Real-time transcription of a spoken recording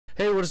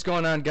Hey, what is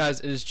going on, guys?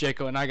 It is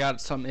Jaco, and I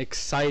got some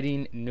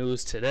exciting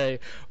news today.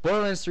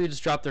 Borderlands 3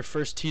 just dropped their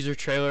first teaser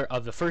trailer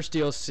of the first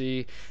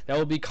DLC that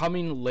will be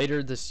coming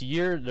later this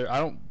year. I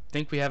don't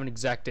think we have an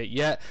exact date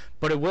yet,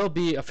 but it will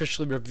be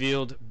officially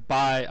revealed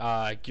by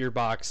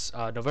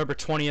Gearbox November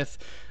 20th.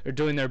 They're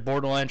doing their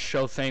Borderlands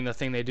show thing, the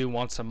thing they do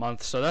once a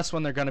month, so that's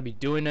when they're going to be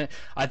doing it.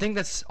 I think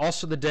that's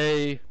also the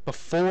day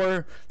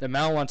before the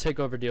Malawan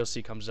Takeover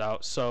DLC comes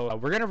out, so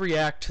we're going to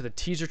react to the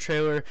teaser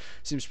trailer.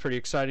 Seems pretty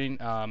exciting.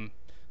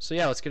 So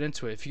yeah, let's get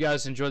into it. If you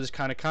guys enjoy this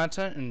kind of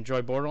content and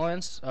enjoy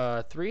Borderlands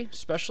 3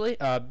 especially,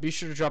 be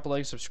sure to drop a like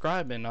and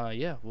subscribe, and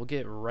yeah, we'll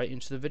get right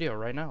into the video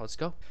right now. Let's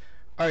go.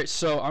 Alright,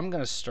 so I'm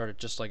going to start it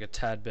just like a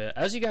tad bit.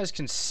 As you guys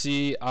can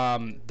see,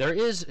 there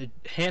is a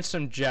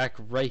handsome Jack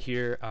right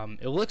here.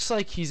 It looks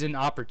like he's in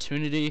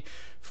Opportunity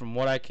from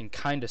what I can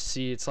kind of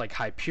see. It's like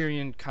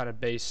Hyperion kind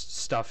of based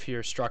stuff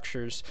here,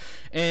 structures.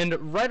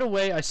 And right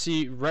away I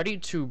see ready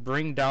to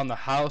bring down the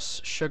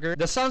house, sugar.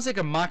 That sounds like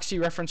a Moxie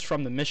reference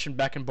from the mission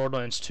back in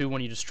Borderlands 2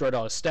 when you destroyed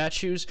all the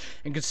statues.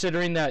 And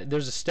considering that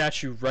there's a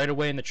statue right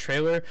away in the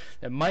trailer,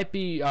 that might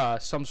be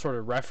some sort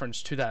of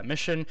reference to that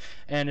mission.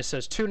 And it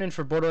says, tune in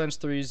for Borderlands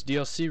 3's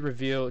DLC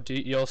reveal,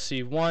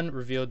 DLC 1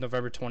 revealed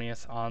November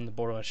 20th on the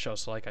Borderlands show.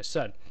 So like I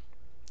said,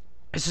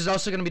 this is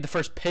also going to be the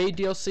first paid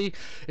DLC.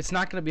 It's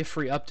not going to be a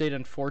free update,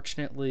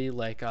 unfortunately,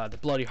 like the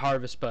Bloody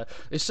Harvest, but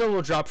they still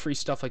will drop free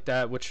stuff like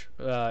that, which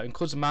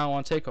includes the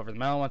Malawan Takeover. The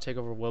Malawan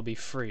Takeover will be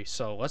free,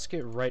 so let's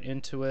get right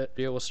into it.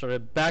 We'll start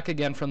it back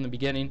again from the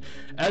beginning.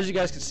 As you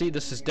guys can see,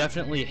 this is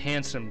definitely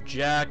handsome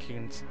Jack. You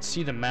can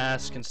see the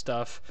mask and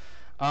stuff.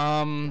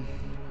 I'm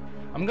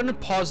going to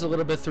pause a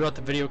little bit throughout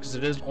the video because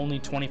it is only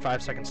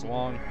 25 seconds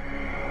long.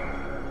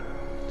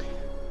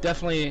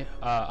 Definitely,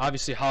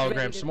 obviously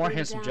holograms, some more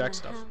handsome Jack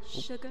stuff.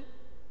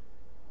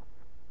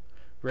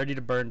 Ready to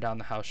burn down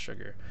the house,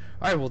 sugar.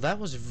 Alright, well that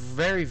was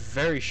very,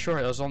 very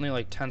short. That was only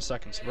like 10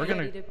 seconds. We're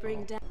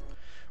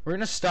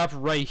gonna stop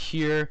right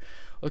here.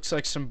 Looks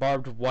like some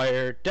barbed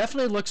wire.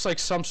 Definitely looks like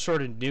some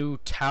sort of new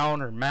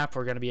town or map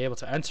we're going to be able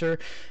to enter.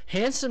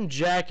 Handsome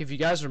Jack, if you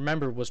guys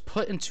remember, was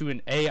put into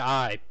an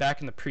AI back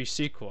in the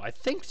pre-sequel. I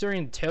think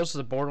during Tales of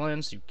the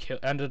Borderlands, you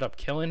ended up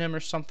killing him or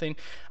something.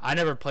 I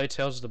never played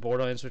Tales of the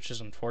Borderlands, which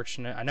is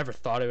unfortunate. I never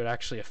thought it would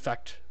actually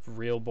affect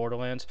real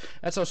Borderlands.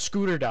 That's how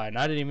Scooter died, and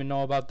I didn't even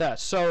know about that.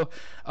 So,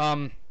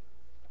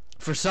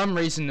 for some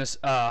reason, this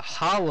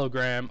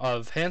hologram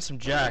of Handsome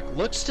Jack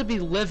looks to be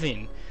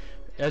living.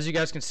 As you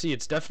guys can see,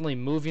 it's definitely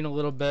moving a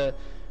little bit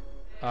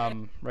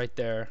right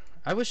there.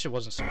 I wish it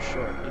wasn't so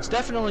short. It's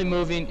definitely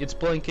moving, it's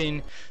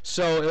blinking,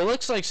 so it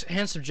looks like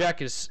Handsome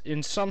Jack is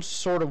in some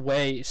sort of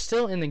way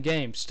still in the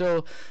game,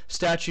 still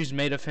statues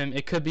made of him.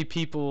 It could be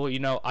people, you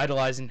know,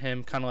 idolizing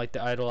him, kind of like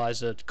they idolize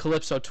the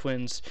Calypso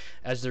twins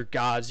as their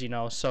gods, you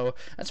know, so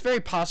that's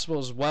very possible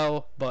as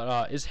well.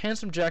 But is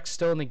Handsome Jack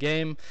still in the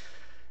game?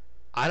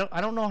 I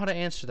don't know how to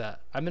answer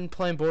that. I've been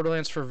playing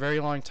Borderlands for a very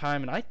long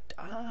time, and I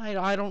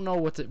don't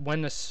know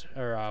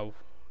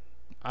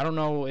I don't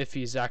know if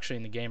he's actually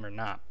in the game or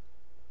not.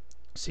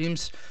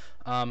 Seems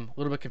a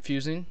little bit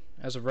confusing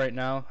as of right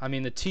now. I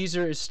mean, the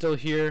teaser is still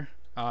here.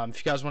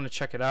 If you guys want to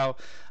check it out,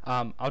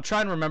 I'll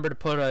try and remember to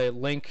put a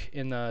link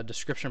in the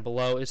description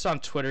below. It's on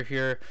Twitter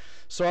here.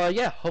 So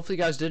yeah, hopefully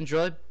you guys did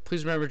enjoy it.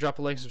 Please remember to drop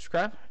a like and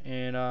subscribe,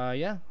 and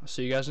yeah, I'll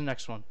see you guys in the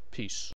next one. Peace.